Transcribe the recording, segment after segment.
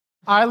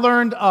I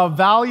learned a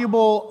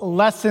valuable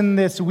lesson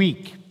this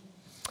week.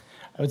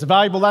 It was a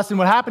valuable lesson.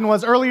 What happened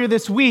was earlier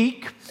this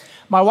week,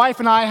 my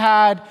wife and I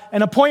had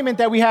an appointment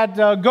that we had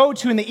to go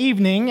to in the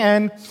evening,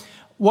 and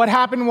what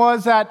happened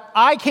was that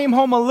I came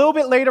home a little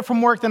bit later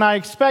from work than I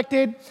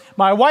expected.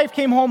 My wife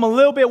came home a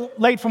little bit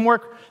late from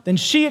work than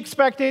she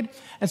expected,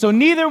 and so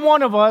neither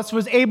one of us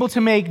was able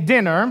to make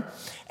dinner,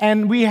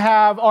 and we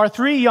have our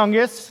three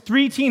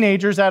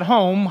teenagers at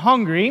home,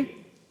 hungry.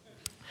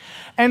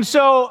 And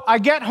so I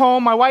get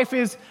home, my wife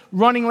is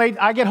running late,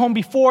 I get home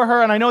before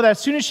her, and I know that as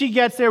soon as she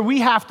gets there, we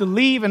have to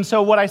leave. And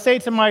so what I say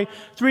to my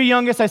three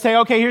youngest, I say,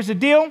 okay, here's the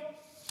deal.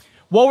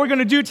 What we're going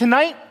to do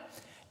tonight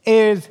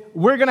is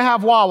we're going to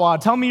have Wawa.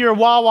 Tell me your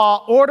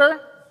Wawa order,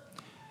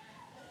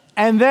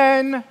 and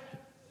then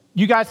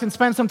you guys can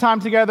spend some time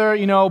together,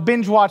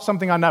 binge watch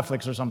something on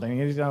Netflix or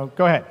something.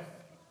 Go ahead.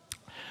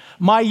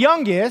 My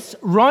youngest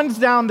runs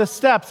down the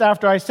steps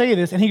after I say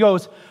this, and he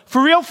goes,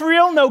 for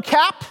real, no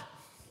cap?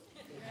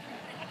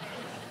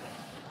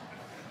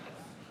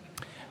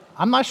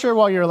 I'm not sure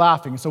why you're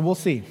laughing, so we'll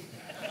see.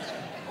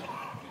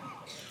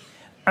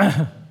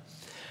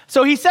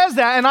 So he says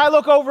that, and I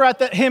look over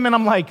at him, and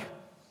I'm like,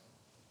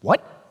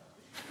 what?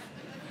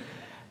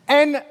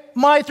 And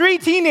my three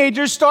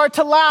teenagers start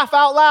to laugh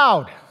out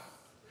loud.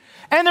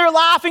 And they're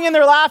laughing, and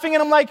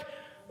I'm like,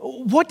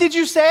 what did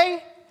you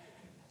say?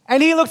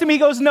 And he looks at me, he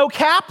goes, no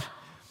cap?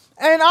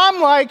 And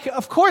I'm like,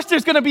 of course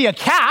there's going to be a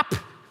cap.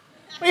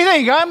 What do you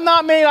think? I'm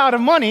not made out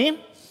of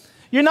money.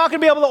 You're not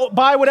going to be able to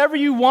buy whatever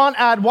you want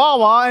at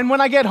Wawa, and when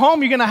I get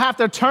home, you're going to have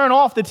to turn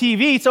off the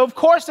TV. So, of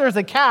course, there's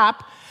a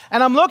cap,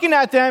 and I'm looking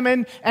at them,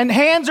 and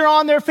hands are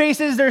on their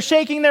faces. They're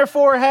shaking their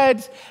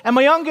foreheads, and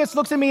my youngest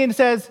looks at me and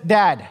says,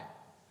 Dad,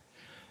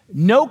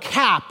 no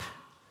cap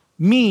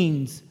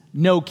means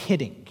no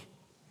kidding.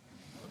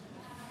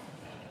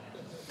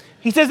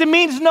 He says it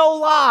means no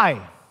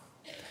lie,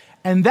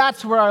 and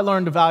that's where I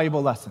learned a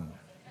valuable lesson.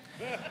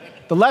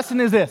 The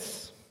lesson is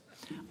this: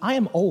 I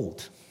am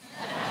old.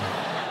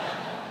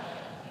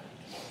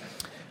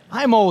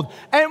 I'm old.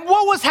 And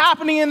what was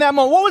happening in that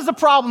moment? What was the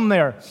problem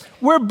there?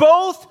 We're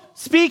both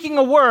speaking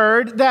a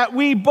word that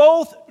we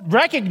both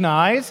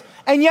recognize,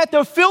 and yet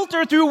the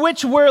filter through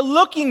which we're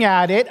looking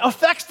at it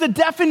affects the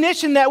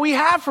definition that we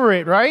have for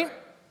it, right?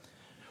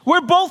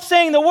 We're both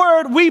saying the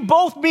word, we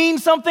both mean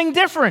something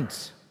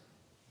different.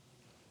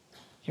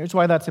 Here's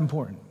why that's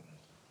important.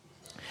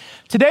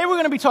 Today we're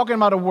going to be talking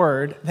about a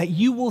word that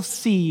you will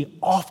see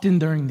often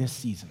during this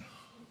season.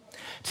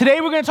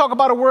 Today, we're going to talk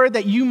about a word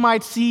that you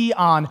might see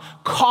on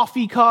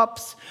coffee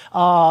cups,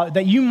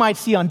 that you might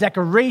see on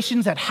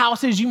decorations at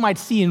houses, you might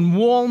see in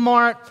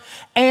Walmart.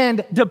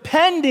 And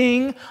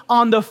depending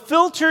on the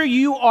filter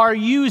you are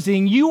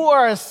using, you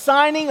are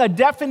assigning a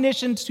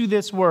definition to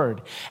this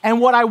word.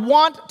 And what I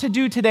want to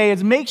do today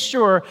is make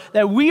sure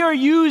that we are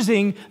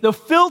using the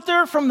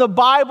filter from the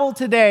Bible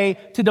today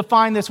to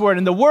define this word.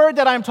 And the word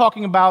that I'm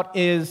talking about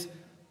is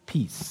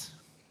peace.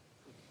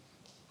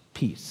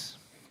 Peace.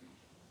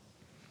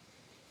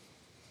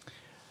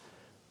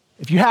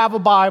 If you have a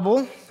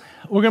Bible,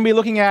 we're going to be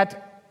looking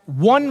at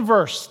one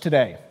verse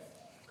today.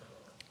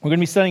 We're going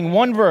to be studying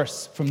one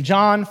verse from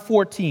John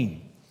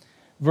 14,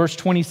 verse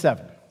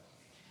 27.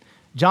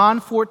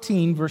 John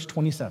 14, verse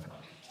 27.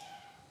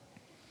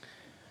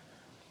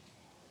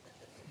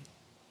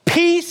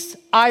 Peace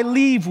I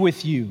leave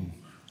with you.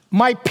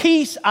 My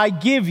peace I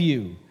give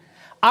you.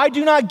 I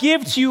do not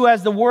give to you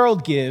as the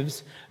world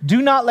gives.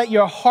 Do not let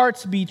your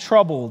hearts be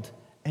troubled,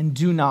 and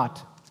do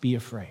not be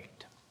afraid.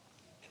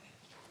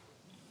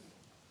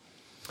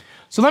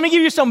 So let me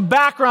give you some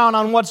background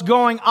on what's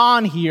going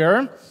on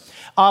here.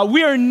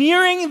 We are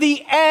nearing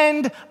the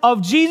end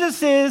of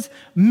Jesus'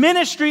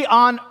 ministry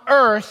on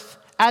earth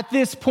at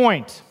this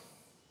point.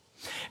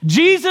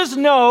 Jesus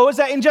knows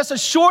that in just a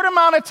short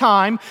amount of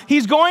time,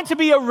 he's going to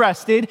be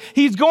arrested,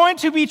 he's going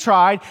to be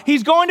tried,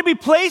 he's going to be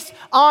placed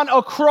on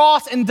a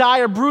cross and die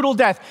a brutal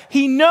death.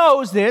 He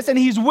knows this, and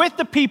he's with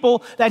the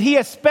people that he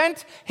has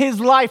spent his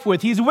life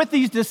with. He's with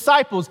these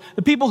disciples,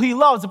 the people he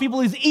loves, the people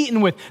he's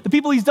eaten with, the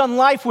people he's done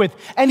life with.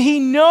 And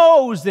he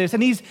knows this,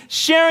 and he's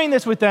sharing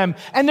this with them,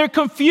 and they're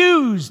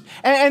confused,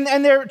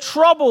 and they're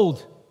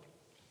troubled.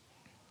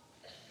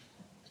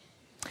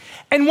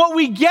 And what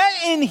we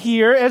get in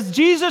here, as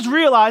Jesus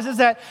realizes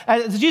that,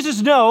 as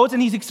Jesus knows,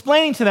 and he's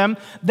explaining to them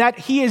that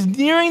he is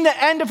nearing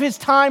the end of his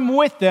time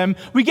with them,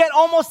 we get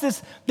almost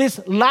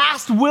this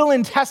last will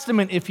and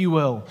testament, if you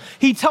will.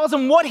 He tells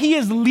them what he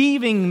is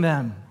leaving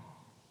them.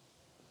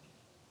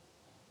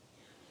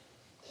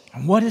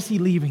 And what is he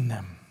leaving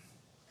them?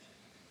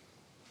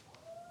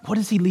 What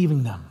is he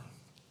leaving them?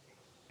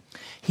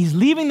 He's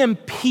leaving them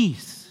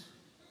peace.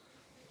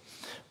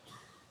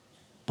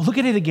 But look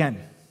at it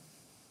again.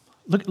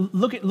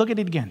 Look at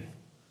it again.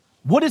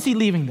 What is he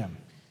leaving them?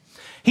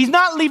 He's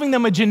not leaving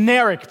them a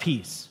generic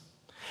peace.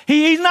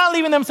 He's not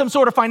leaving them some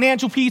sort of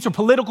financial peace or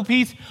political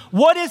peace.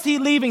 What is he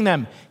leaving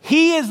them?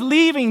 He is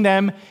leaving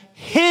them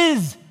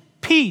his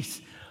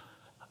peace.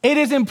 It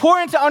is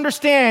important to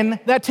understand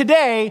that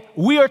today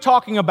we are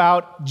talking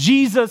about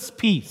Jesus'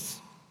 peace.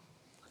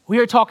 We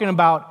are talking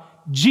about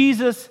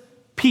Jesus'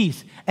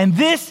 peace. And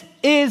this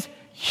is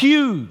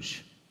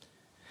huge.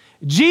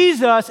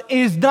 Jesus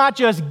is not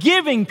just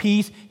giving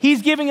peace,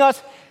 he's giving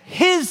us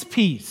his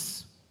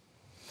peace.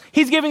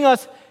 He's giving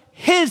us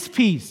his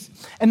peace.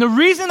 And the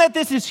reason that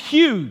this is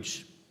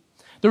huge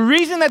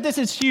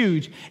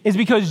is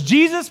because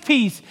Jesus'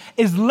 peace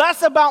is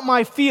less about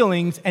my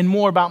feelings and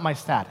more about my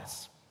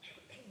status.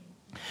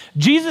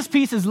 Jesus'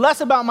 peace is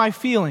less about my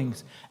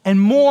feelings and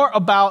more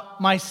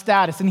about my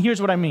status. And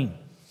here's what I mean.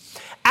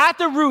 At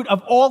the root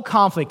of all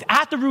conflict,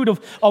 at the root of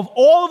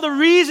all of the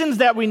reasons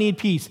that we need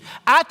peace,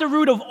 at the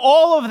root of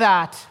all of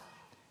that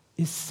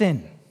is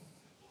sin.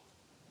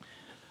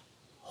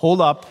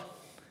 Hold up.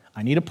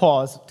 I need a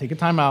pause. Take a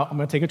time out. I'm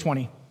going to take a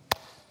 20.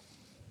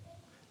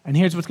 And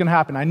here's what's going to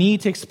happen. I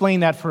need to explain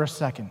that for a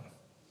second.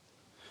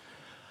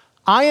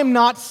 I am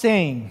not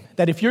saying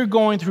that if you're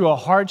going through a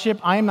hardship,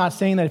 I am not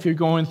saying that if you're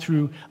going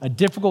through a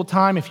difficult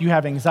time, if you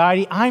have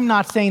anxiety, I'm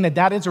not saying that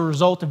that is a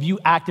result of you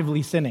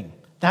actively sinning.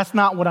 That's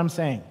not what I'm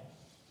saying.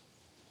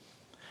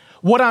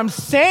 What I'm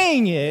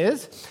saying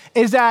is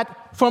that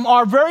from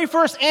our very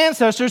first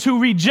ancestors who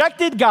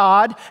rejected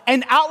God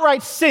and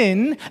outright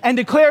sinned and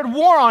declared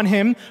war on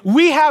him,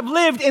 we have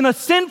lived in a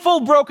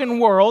sinful, broken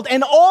world,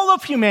 and all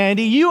of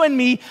humanity, you and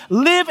me,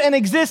 live and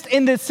exist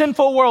in this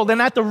sinful world.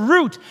 And at the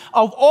root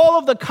of all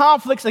of the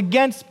conflicts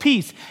against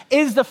peace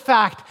is the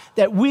fact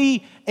that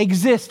we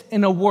exist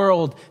in a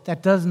world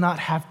that does not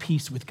have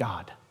peace with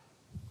God.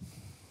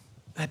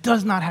 That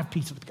does not have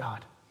peace with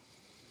God.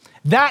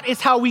 That is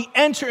how we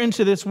enter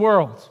into this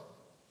world.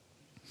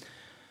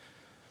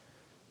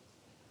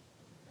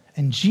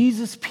 And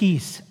Jesus'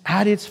 peace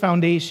at its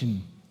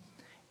foundation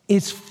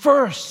is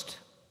first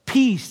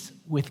peace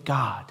with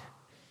God.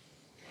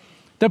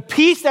 The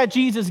peace that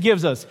Jesus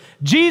gives us,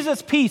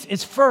 Jesus' peace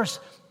is first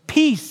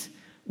peace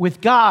with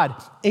God.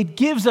 It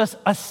gives us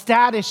a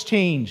status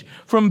change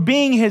from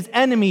being his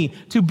enemy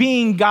to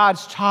being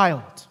God's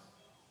child.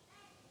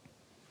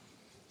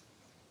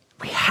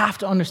 We have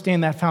to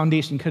understand that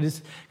foundation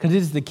because it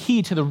is the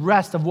key to the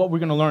rest of what we're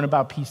going to learn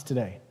about peace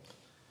today.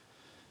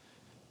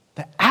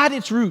 That at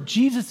its root,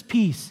 Jesus'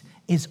 peace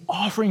is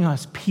offering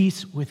us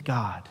peace with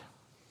God.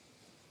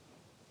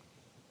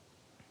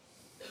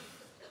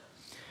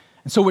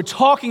 And so we're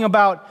talking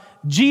about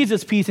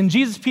Jesus' peace, and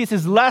Jesus' peace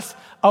is less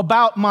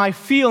about my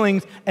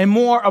feelings and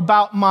more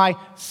about my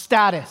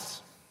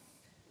status.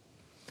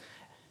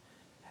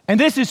 And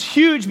this is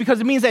huge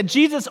because it means that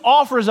Jesus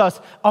offers us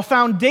a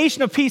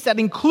foundation of peace that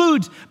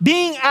includes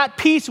being at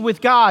peace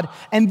with God.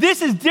 And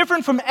this is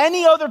different from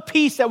any other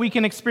peace that we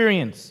can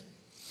experience.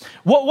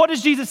 What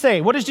does Jesus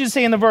say? What does Jesus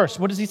say in the verse?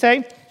 What does he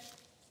say?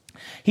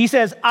 He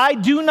says, I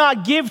do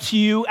not give to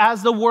you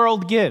as the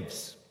world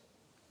gives.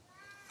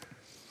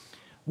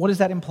 What does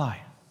that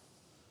imply?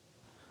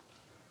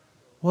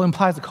 Well, it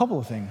implies a couple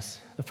of things.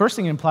 The first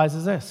thing it implies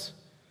is this.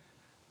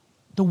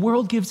 The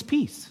world gives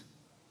peace.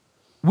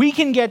 We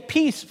can get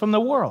peace from the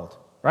world,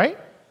 right?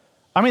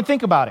 I mean,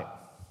 think about it.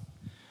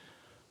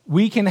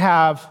 We can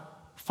have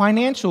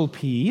financial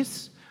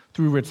peace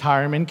through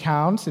retirement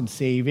accounts and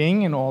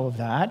saving and all of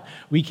that.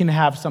 We can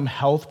have some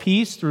health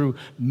peace through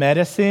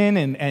medicine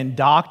and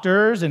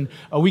doctors. And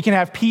we can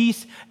have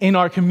peace in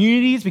our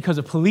communities because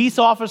of police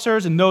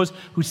officers and those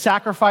who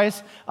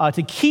sacrifice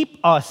to keep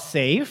us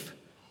safe,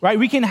 right?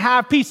 We can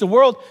have peace. The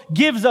world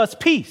gives us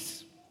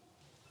peace.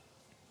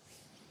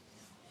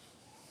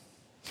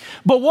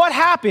 But what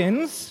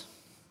happens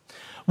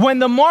when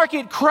the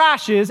market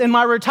crashes and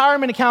my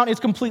retirement account is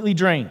completely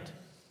drained?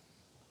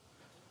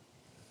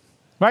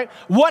 Right?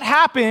 What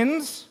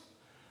happens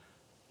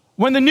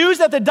when the news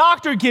that the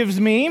doctor gives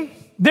me,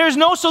 there's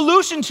no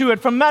solution to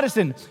it from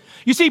medicine?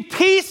 You see,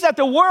 peace that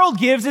the world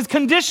gives is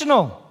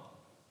conditional.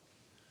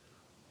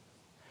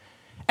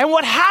 And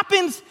what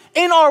happens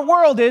in our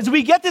world is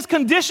we get this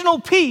conditional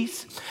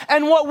peace,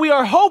 and what we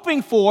are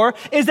hoping for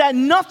is that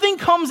nothing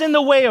comes in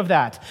the way of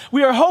that.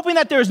 We are hoping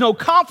that there's no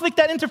conflict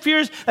that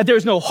interferes, that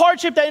there's no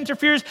hardship that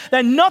interferes,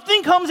 that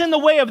nothing comes in the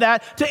way of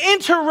that to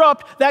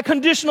interrupt that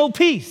conditional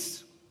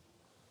peace.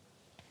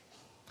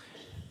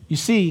 You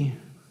see,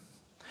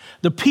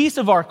 the peace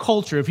of our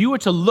culture, if you were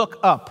to look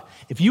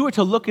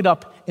it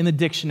up in the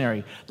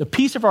dictionary, the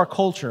peace of our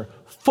culture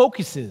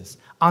focuses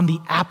on the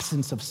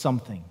absence of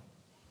something.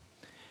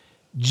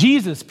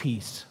 Jesus'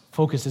 peace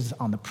focuses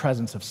on the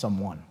presence of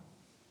someone.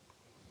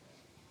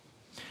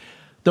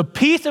 The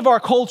peace of our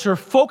culture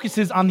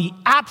focuses on the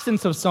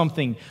absence of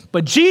something,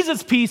 but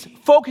Jesus' peace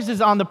focuses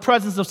on the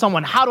presence of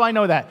someone. How do I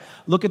know that?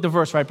 Look at the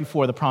verse right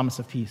before the promise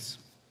of peace.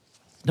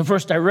 The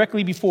verse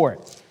directly before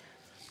it.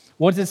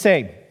 What does it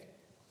say?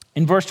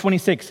 In verse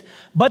 26,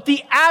 but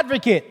the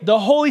advocate, the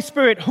Holy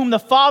Spirit, whom the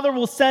Father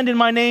will send in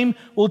my name,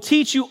 will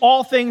teach you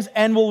all things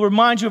and will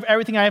remind you of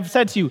everything I have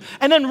said to you.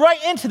 And then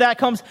right into that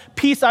comes,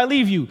 peace I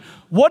leave you.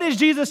 What is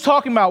Jesus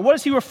talking about? What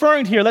is he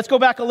referring to here? Let's go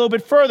back a little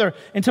bit further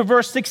into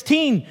verse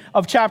 16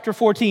 of chapter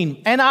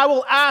 14. And I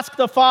will ask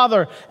the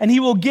Father, and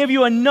he will give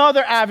you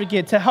another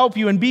advocate to help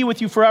you and be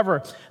with you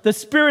forever, the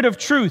Spirit of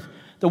truth.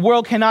 The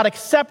world cannot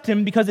accept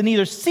him because it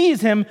neither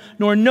sees him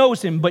nor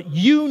knows him, but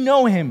you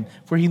know him,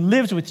 for he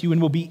lives with you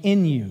and will be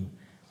in you.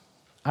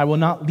 I will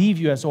not leave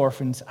you as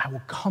orphans. I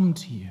will come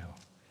to you.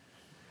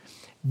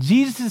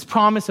 Jesus'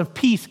 promise of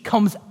peace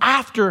comes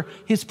after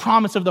his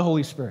promise of the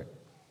Holy Spirit.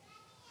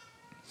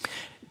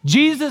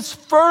 Jesus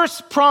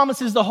first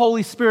promises the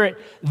Holy Spirit,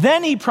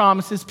 then he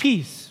promises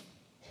peace.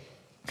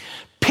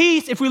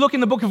 Peace, if we look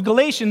in the book of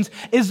Galatians,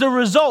 is the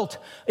result,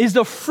 is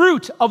the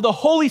fruit of the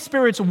Holy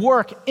Spirit's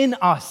work in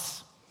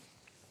us.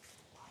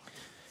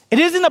 It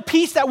isn't a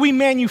peace that we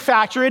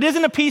manufacture. It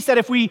isn't a peace that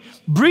if we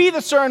breathe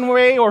a certain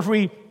way or if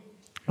we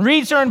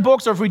read certain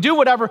books or if we do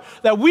whatever,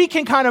 that we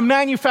can kind of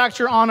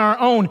manufacture on our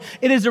own.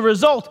 It is a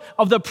result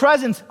of the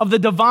presence of the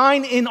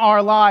divine in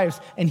our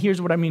lives. And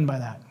here's what I mean by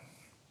that.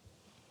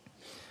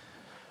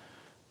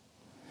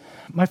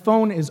 My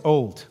phone is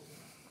old.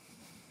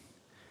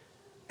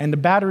 And the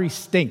battery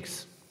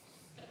stinks.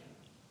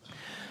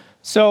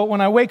 So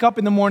when I wake up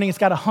in the morning, it's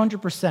got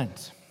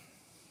 100%.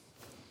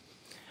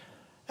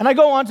 And I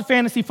go on to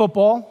fantasy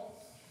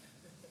football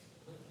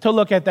to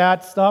look at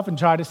that stuff and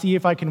try to see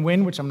if I can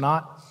win, which I'm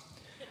not.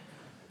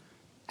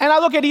 And I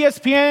look at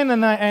ESPN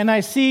and I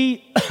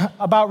see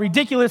about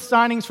ridiculous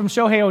signings from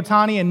Shohei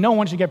Ohtani, and no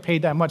one should get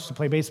paid that much to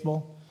play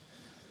baseball.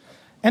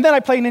 And then I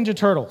play Ninja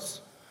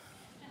Turtles.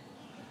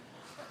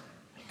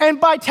 And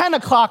by 10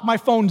 o'clock, my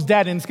phone's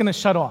dead and it's going to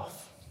shut off.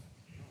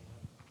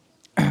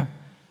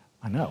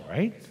 I know,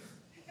 right?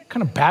 What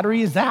kind of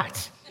battery is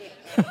that?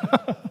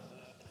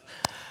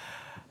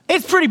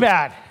 It's pretty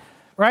bad,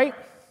 right?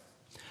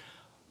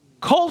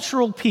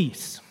 Cultural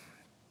peace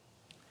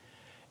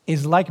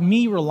is like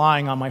me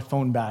relying on my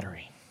phone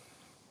battery.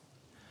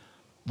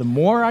 The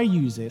more I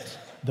use it,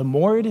 the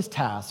more it is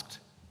tasked,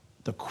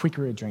 the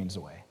quicker it drains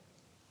away.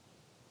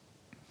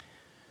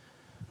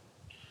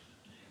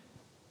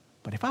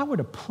 But if I were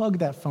to plug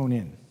that phone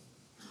in,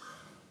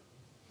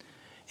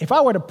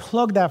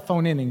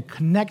 and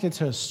connect it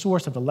to a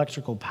source of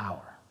electrical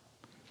power,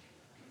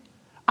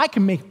 I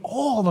can make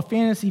all the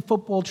fantasy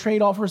football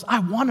trade offers I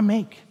want to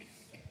make.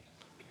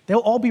 They'll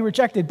all be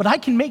rejected, but I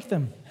can make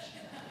them.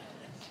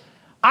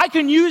 I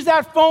can use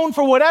that phone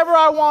for whatever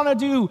I want to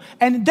do,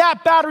 and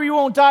that battery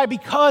won't die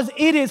because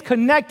it is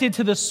connected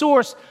to the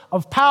source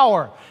of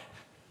power.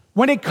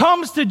 When it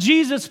comes to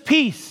Jesus'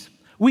 peace,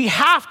 we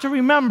have to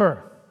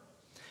remember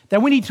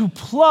that we need to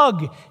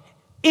plug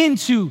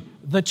into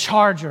the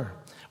charger.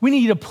 We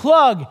need to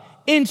plug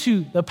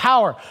into the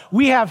power.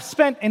 We have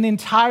spent an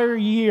entire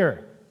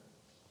year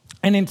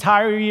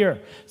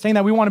saying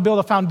that we want to build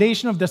a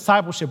foundation of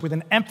discipleship with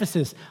an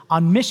emphasis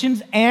on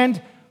missions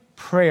and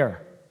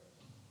prayer.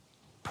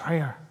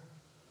 Prayer.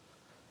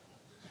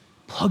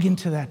 Plug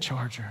into that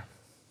charger.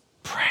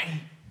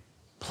 Pray.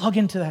 Plug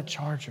into that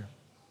charger.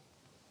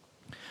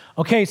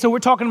 Okay, so we're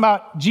talking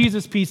about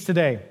Jesus' peace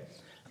today.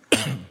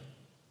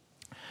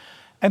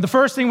 And the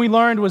first thing we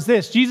learned was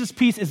this: Jesus'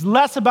 peace is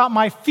less about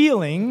my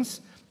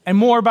feelings and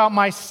more about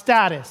my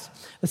status.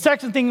 The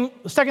second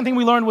thing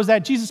we learned was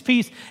that Jesus'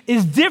 peace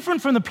is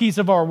different from the peace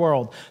of our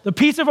world. The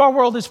peace of our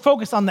world is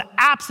focused on the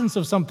absence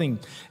of something.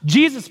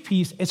 Jesus'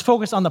 peace is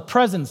focused on the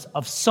presence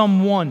of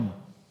someone.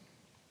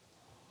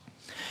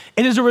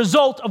 It is a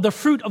result of the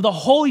fruit of the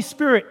Holy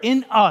Spirit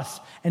in us.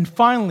 And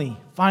finally,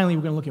 we're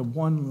going to look at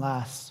one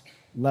last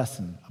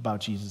lesson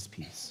about Jesus'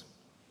 peace.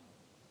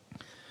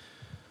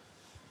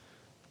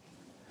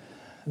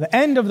 The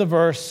end of the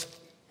verse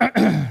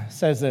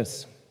says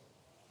this: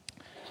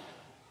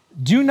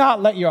 do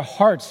not let your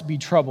hearts be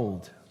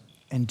troubled,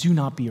 and do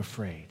not be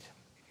afraid.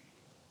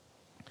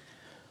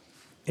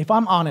 If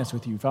I'm honest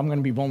with you, if I'm going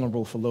to be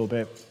vulnerable for a little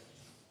bit,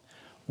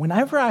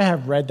 whenever I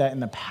have read that in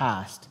the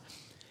past,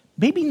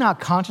 maybe not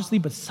consciously,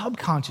 but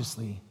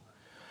subconsciously,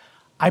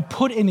 I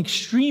put an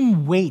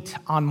extreme weight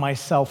on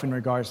myself in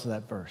regards to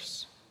that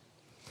verse.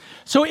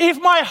 So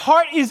if my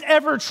heart is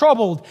ever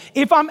troubled,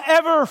 if I'm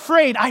ever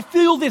afraid, I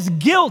feel this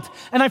guilt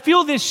and I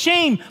feel this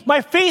shame.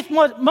 My faith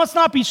must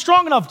not be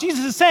strong enough.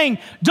 Jesus is saying,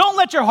 don't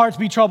let your hearts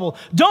be troubled.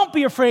 Don't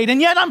be afraid.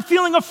 And yet I'm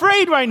feeling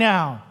afraid right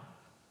now.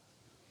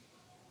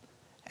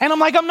 And I'm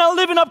like, I'm not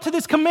living up to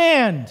this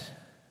command.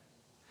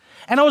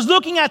 And I was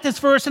looking at this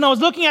verse and I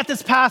was looking at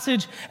this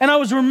passage and I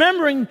was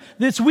remembering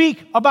this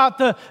week about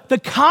the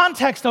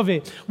context of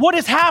it. What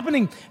is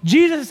happening?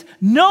 Jesus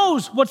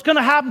knows what's going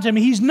to happen to him.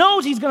 He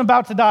knows he's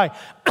about to die.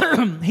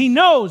 He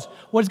knows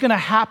what's going to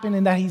happen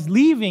and that he's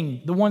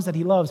leaving the ones that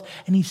he loves.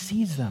 And he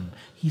sees them.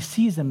 He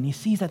sees them. And he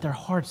sees that their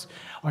hearts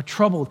are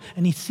troubled.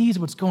 And he sees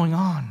what's going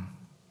on.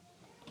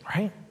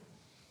 Right?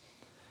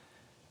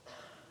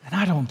 And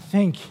I don't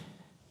think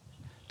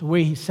the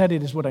way he said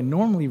it is what I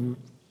normally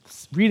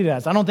read it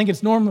as. I don't think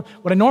it's normal.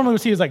 What I normally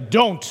would see is like,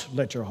 don't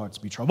let your hearts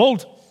be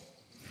troubled.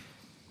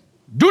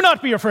 Do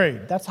not be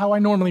afraid. That's how I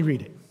normally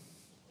read it.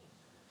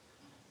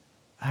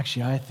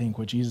 Actually, I think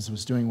what Jesus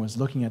was doing was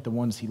looking at the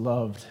ones he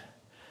loved,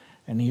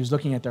 and he was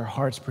looking at their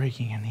hearts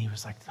breaking, and he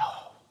was like,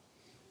 oh,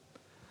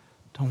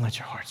 don't let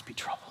your hearts be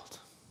troubled.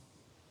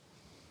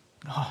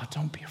 Oh,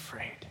 don't be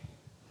afraid.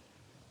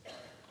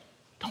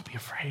 Don't be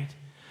afraid.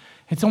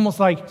 It's almost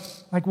like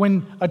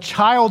when a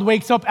child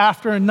wakes up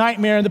after a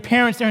nightmare and the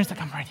parents there and it's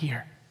like, I'm right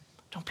here.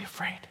 Don't be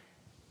afraid.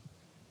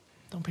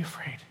 Don't be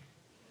afraid.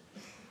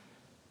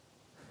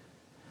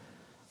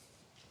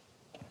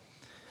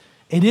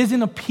 It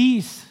isn't a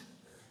peace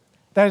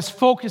that is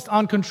focused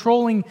on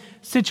controlling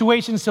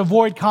situations to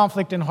avoid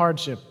conflict and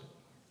hardship.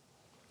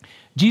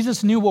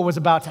 Jesus knew what was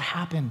about to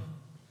happen.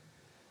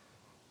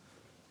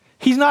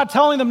 He's not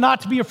telling them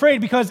not to be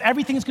afraid because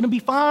everything's going to be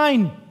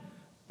fine.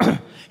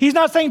 He's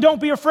not saying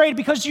don't be afraid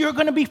because you're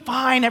going to be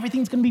fine.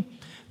 Everything's going to be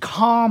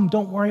calm.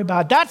 Don't worry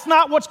about it. That's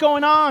not what's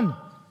going on.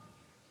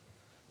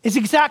 It's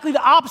exactly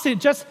the opposite.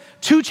 Just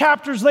 2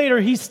 chapters later,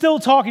 he's still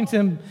talking to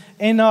him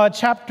in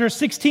chapter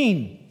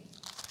 16.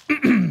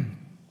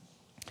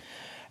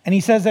 And he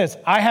says this,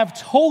 I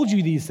have told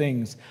you these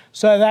things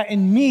so that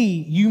in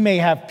me you may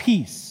have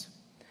peace.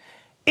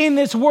 In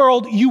this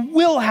world you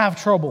will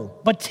have trouble,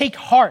 but take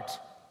heart.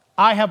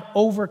 I have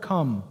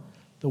overcome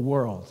the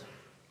world.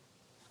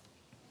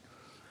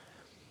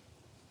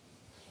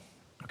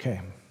 Okay.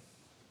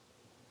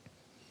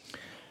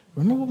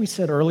 Remember what we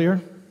said earlier?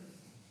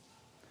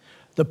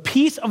 The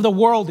peace of the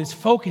world is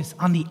focused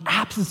on the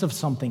absence of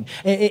something.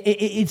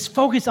 It's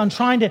focused on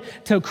trying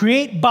to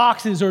create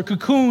boxes or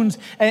cocoons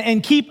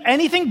and keep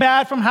anything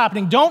bad from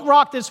happening. Don't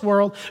rock this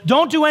world.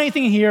 Don't do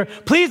anything here.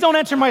 Please don't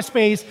enter my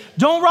space.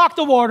 Don't rock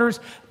the waters.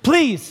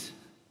 Please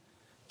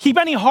keep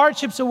any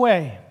hardships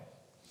away.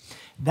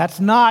 That's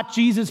not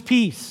Jesus'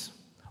 peace.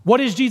 What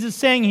is Jesus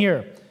saying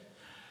here?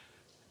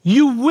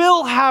 You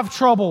will have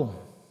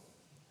trouble.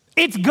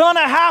 It's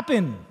gonna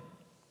happen.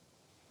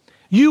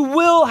 You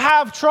will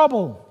have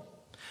trouble.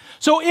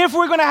 So if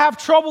we're going to have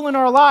trouble in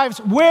our lives,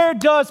 where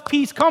does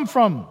peace come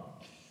from?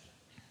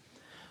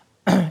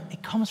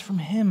 It comes from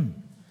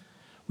Him.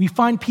 We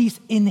find peace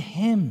in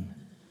Him.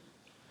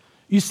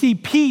 You see,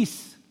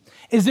 peace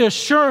is the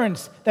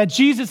assurance that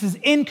Jesus is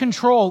in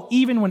control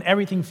even when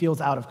everything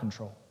feels out of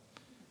control.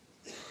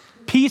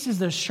 Peace is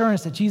the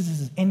assurance that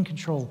Jesus is in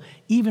control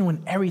even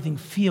when everything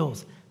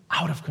feels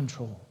out of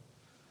control.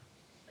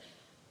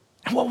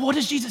 And what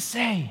does Jesus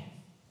say?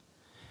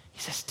 He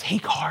says,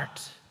 take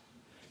heart.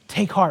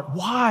 Take heart.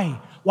 Why?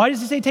 Why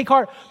does he say take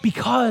heart?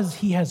 Because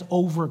he has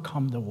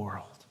overcome the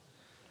world.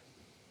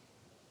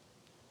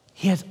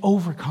 He has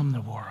overcome the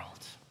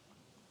world.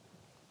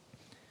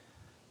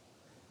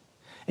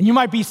 And you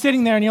might be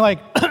sitting there and you're like,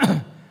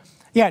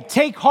 yeah,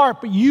 take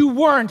heart, but you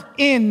weren't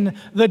in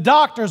the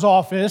doctor's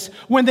office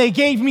when they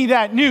gave me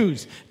that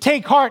news.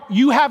 Take heart,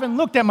 you haven't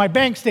looked at my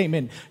bank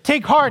statement.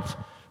 Take heart,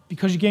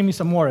 because you gave me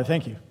some water.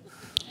 Thank you.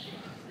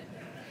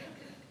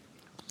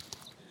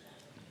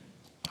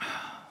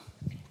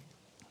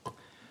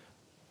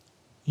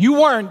 You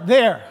weren't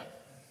there.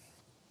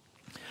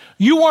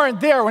 You weren't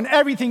there when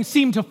everything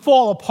seemed to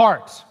fall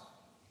apart.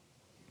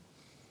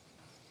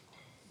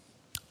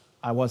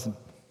 I wasn't.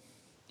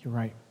 You're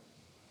right.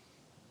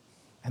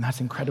 And that's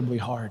incredibly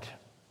hard.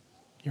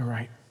 You're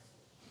right.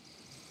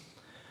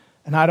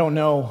 And I don't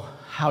know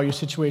how your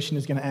situation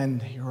is going to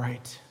end. You're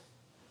right.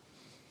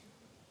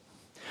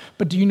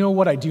 But do you know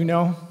what I do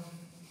know?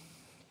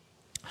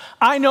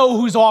 I know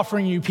who's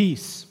offering you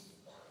peace.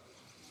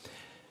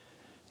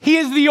 He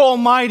is the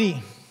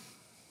Almighty.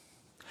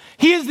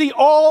 He is the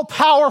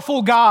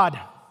all-powerful God.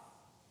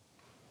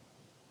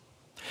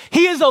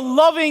 He is a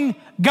loving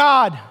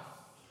God.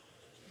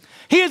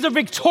 He is a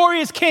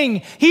victorious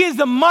King. He is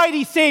the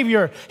mighty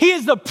Savior. He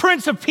is the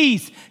Prince of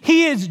Peace.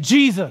 He is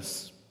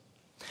Jesus.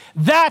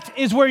 That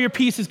is where your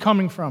peace is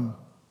coming from.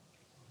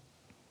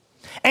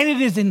 And it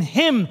is in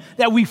Him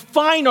that we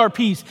find our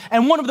peace.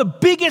 And one of the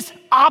biggest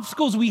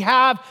obstacles we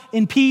have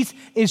in peace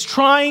is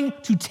trying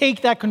to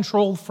take that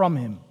control from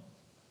Him.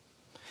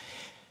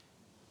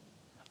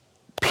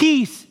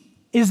 Peace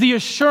is the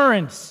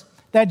assurance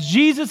that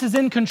Jesus is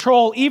in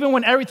control even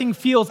when everything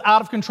feels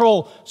out of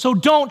control. So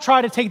don't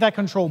try to take that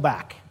control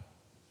back.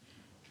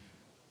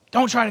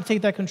 Don't try to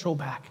take that control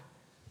back.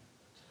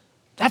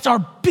 That's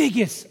our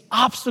biggest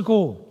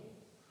obstacle.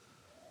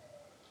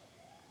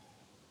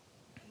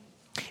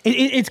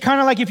 It's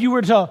kind of like if you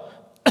were to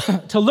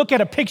look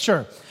at a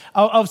picture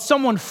of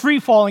someone free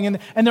falling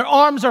and their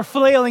arms are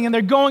flailing and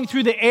they're going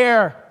through the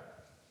air.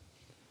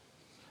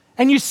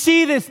 And you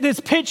see this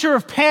picture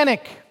of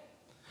panic,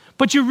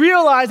 but you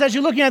realize as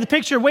you're looking at the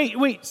picture,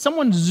 wait,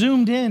 someone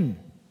zoomed in.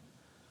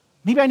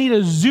 Maybe I need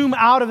to zoom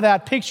out of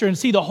that picture and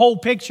see the whole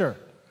picture.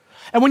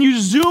 And when you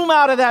zoom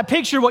out of that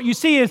picture, what you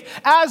see is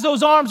as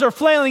those arms are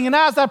flailing and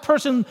as that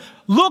person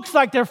looks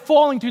like they're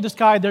falling through the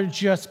sky, they're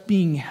just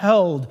being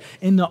held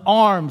in the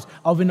arms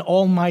of an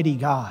almighty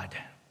God.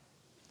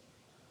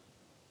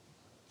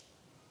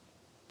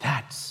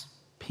 That's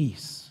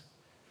peace.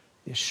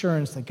 The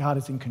assurance that God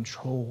is in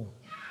control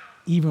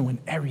even when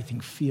everything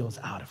feels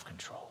out of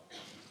control.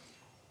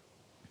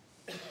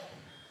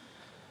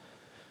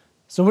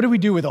 So what do we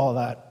do with all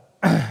that?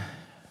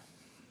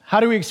 How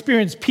do we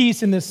experience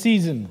peace in this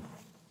season?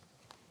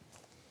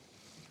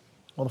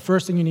 Well, the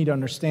first thing you need to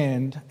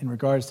understand in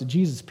regards to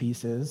Jesus'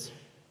 peace is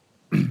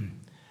you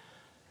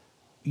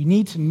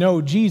need to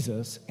know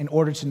Jesus in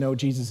order to know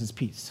Jesus'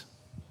 peace.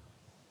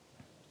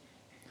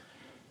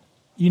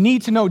 You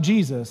need to know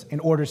Jesus in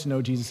order to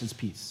know Jesus'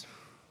 peace.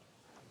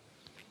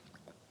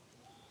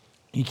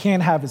 You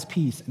can't have his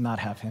peace and not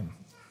have him.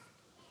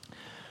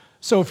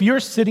 So if you're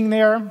sitting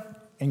there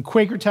in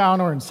Quakertown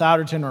or in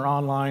Souderton or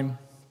online,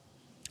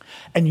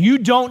 and you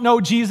don't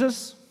know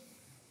Jesus,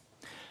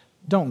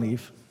 don't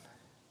leave.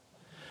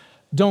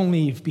 Don't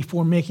leave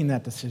before making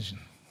that decision.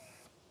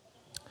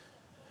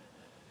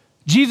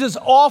 Jesus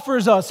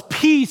offers us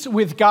peace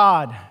with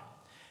God.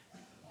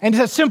 And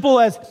it's as simple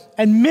as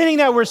admitting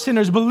that we're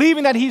sinners,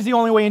 believing that he's the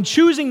only way, and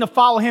choosing to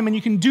follow him. And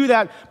you can do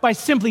that by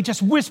simply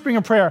just whispering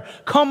a prayer.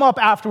 Come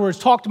up afterwards,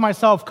 talk to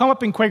myself, come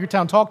up in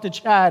Quakertown, talk to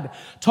Chad,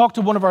 talk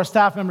to one of our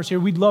staff members here.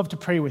 We'd love to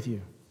pray with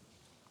you.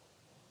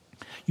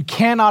 You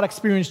cannot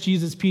experience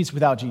Jesus' peace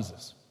without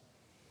Jesus.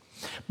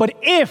 But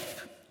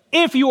if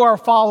you are a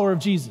follower of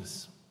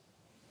Jesus,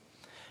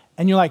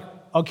 and you're like,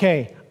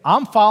 okay,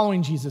 I'm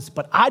following Jesus,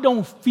 but I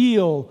don't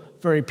feel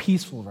very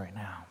peaceful right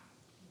now.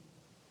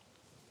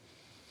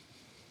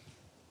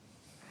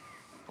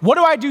 What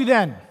do I do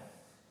then?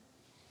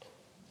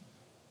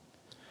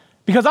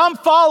 Because I'm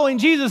following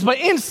Jesus, but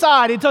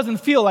inside it doesn't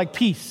feel like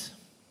peace.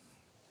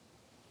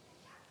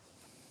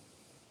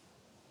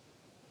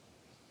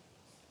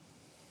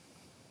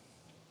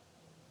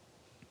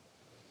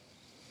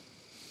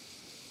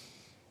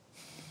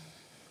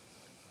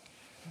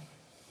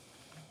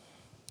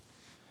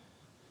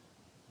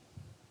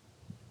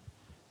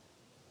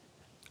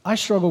 I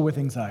struggle with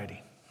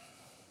anxiety.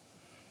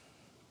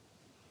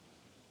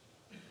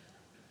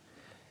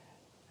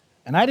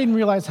 And I didn't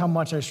realize how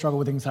much I struggle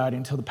with anxiety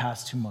until the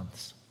past 2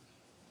 months.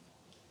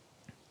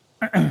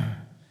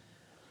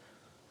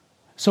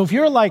 So if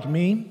you're like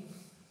me,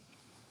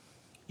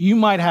 you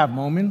might have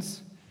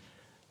moments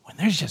when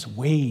there's just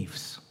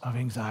waves of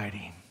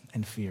anxiety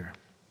and fear.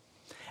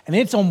 And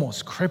it's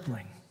almost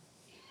crippling.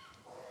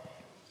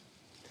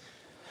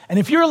 And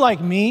if you're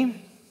like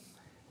me,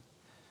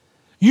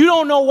 you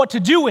don't know what to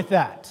do with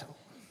that.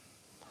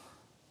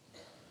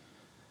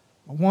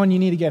 One, you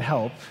need to get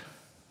help,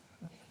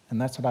 and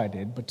that's what I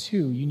did. But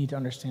two, you need to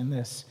understand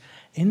this.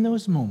 In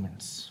those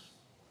moments,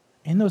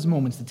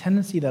 the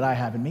tendency that I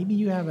have, and maybe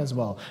you have as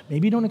well,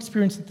 maybe you don't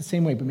experience it the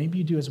same way, but maybe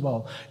you do as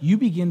well, you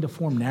begin to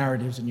form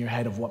narratives in your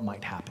head of what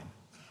might happen.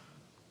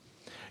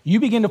 You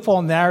begin to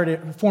form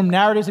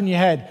narratives in your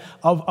head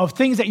of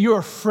things that you're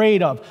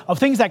afraid of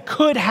things that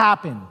could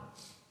happen.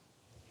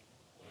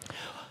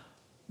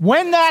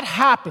 When that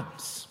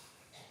happens,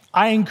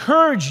 I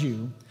encourage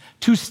you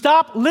to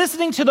stop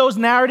listening to those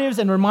narratives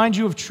and remind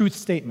you of truth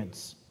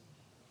statements.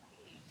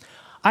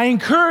 I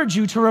encourage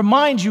you to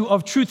remind you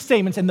of truth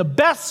statements, and the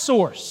best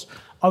source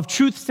of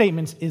truth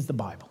statements is the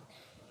Bible.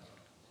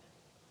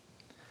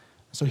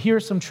 So here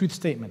are some truth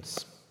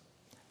statements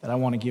that I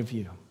want to give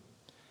you.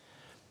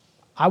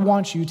 I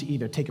want you to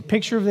either take a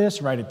picture of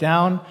this, write it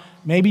down.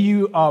 Maybe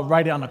you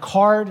write it on a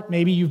card.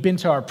 Maybe you've been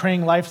to our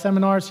Praying Life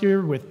seminars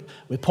here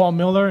with Paul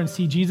Miller and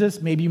See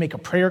Jesus. Maybe you make a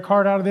prayer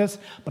card out of this.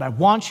 But I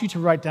want you to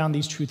write down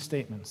these truth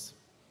statements.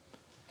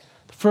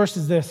 The first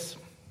is this: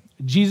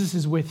 Jesus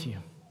is with you.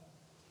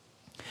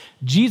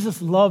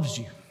 Jesus loves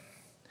you.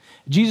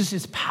 Jesus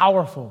is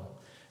powerful.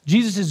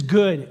 Jesus is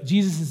good.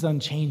 Jesus is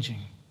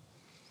unchanging.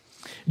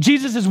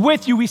 Jesus is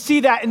with you. We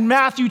see that in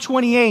Matthew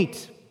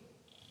 28.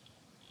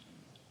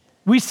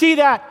 We see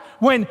that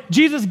when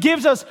Jesus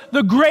gives us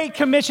the Great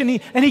Commission,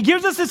 and he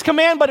gives us this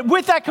command, but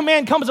with that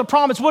command comes a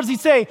promise. What does he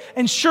say?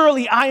 And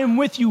surely I am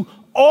with you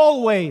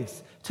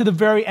always to the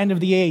very end of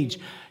the age.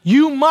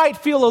 You might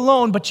feel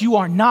alone, but you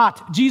are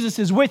not. Jesus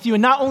is with you,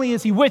 and not only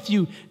is he with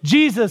you,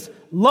 Jesus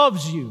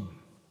loves you.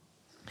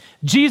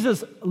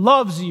 Jesus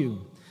loves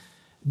you.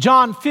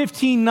 John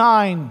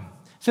 15:9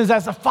 says,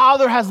 as the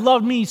Father has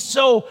loved me,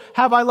 so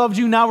have I loved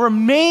you. Now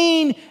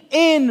remain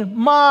in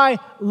my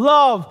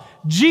love.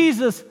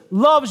 Jesus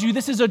loves you.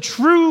 This is a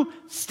true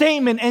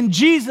statement. And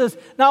Jesus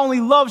not only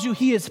loves you,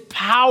 he is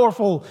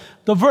powerful.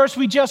 The verse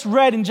we just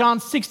read in John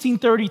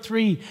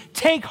 16:33,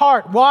 take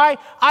heart. Why?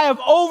 I have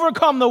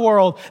overcome the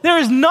world. There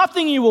is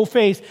nothing you will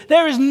face.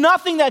 There is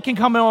nothing that can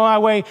come in my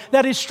way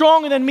that is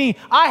stronger than me.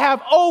 I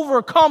have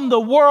overcome the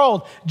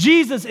world.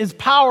 Jesus is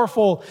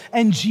powerful,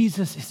 and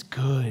Jesus is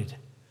good.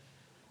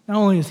 Not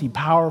only is he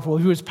powerful,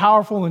 if he was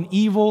powerful and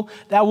evil,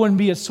 that wouldn't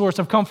be a source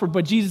of comfort,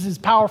 but Jesus is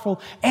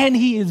powerful and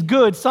he is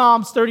good.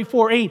 Psalms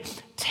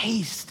 34:8,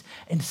 taste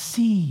and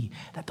see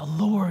that the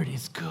Lord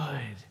is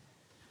good.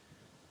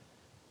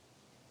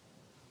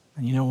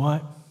 And you know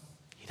what?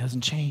 He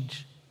doesn't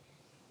change.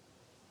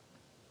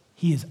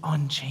 He is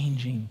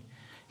unchanging.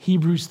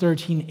 Hebrews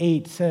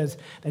 13:8 says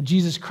that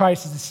Jesus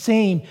Christ is the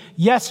same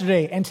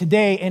yesterday and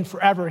today and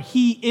forever.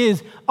 He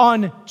is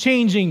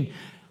unchanging.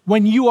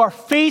 When you are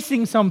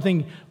facing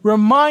something,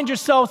 remind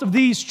yourselves of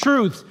these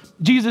truths.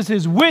 Jesus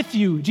is with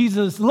you.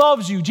 Jesus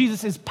loves you.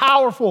 Jesus is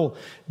powerful.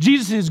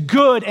 Jesus is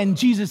good, and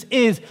Jesus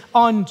is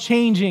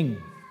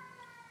unchanging.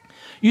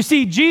 You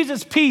see,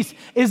 Jesus' peace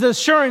is the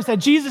assurance that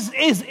Jesus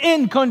is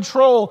in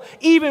control,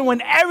 even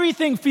when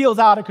everything feels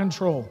out of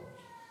control.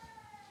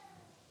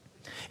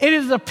 It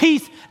is a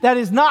peace that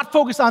is not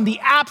focused on the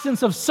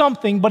absence of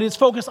something, but is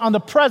focused on the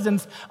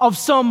presence of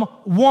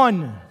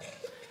someone.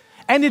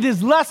 And it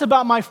is less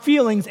about my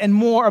feelings and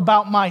more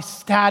about my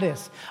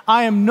status.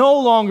 I am no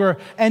longer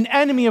an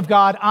enemy of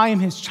God. I am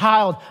his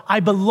child. I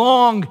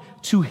belong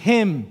to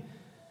him.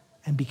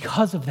 And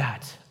because of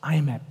that, I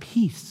am at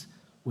peace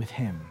with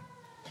him.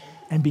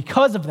 And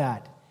because of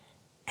that,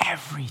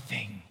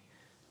 everything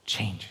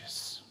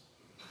changes.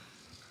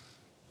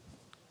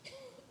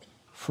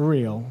 For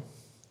real,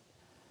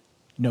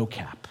 no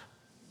cap.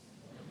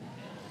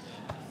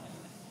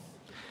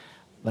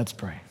 Let's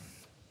pray.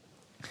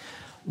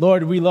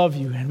 Lord, we love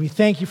you, and we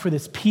thank you for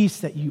this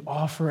peace that you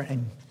offer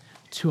and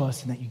to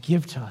us and that you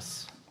give to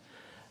us.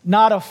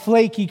 Not a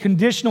flaky,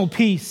 conditional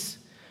peace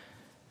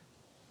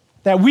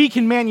that we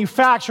can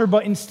manufacture,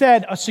 but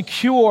instead a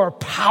secure,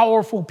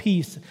 powerful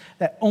peace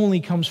that only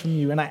comes from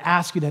you. And I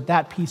ask you that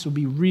that peace will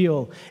be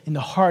real in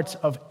the hearts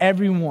of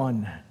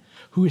everyone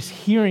who is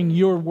hearing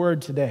your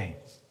word today.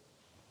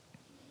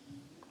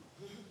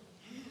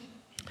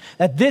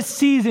 That this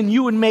season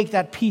you would make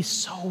that peace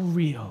so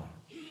real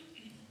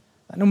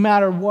that no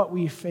matter what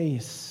we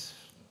face,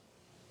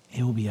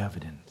 it will be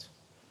evident.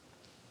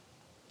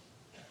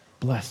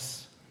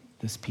 Bless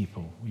this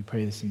people. We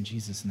pray this in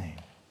Jesus' name.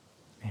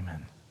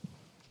 Amen.